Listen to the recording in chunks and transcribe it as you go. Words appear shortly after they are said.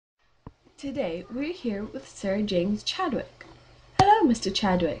Today we're here with Sir James Chadwick. Hello, Mr.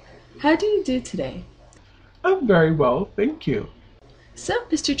 Chadwick. How do you do today? I'm very well, thank you. So,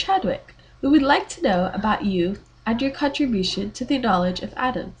 Mr. Chadwick, we would like to know about you and your contribution to the knowledge of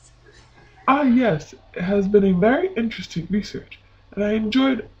atoms. Ah, yes, it has been a very interesting research, and I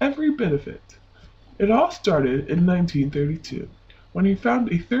enjoyed every bit of it. It all started in 1932, when he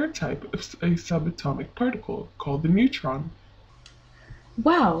found a third type of a subatomic particle called the neutron.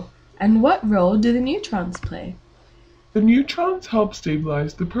 Wow! And what role do the neutrons play? The neutrons help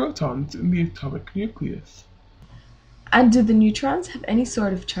stabilize the protons in the atomic nucleus. And do the neutrons have any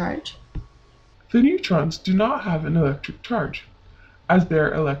sort of charge? The neutrons do not have an electric charge, as they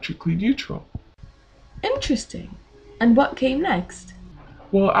are electrically neutral. Interesting. And what came next?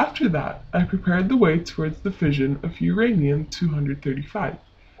 Well, after that, I prepared the way towards the fission of uranium-235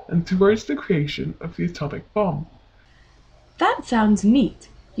 and towards the creation of the atomic bomb. That sounds neat.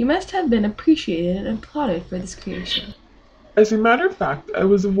 You must have been appreciated and applauded for this creation. As a matter of fact, I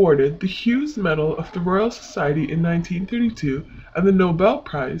was awarded the Hughes Medal of the Royal Society in 1932 and the Nobel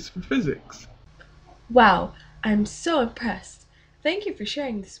Prize for Physics. Wow, I'm so impressed. Thank you for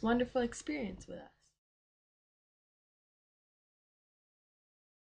sharing this wonderful experience with us.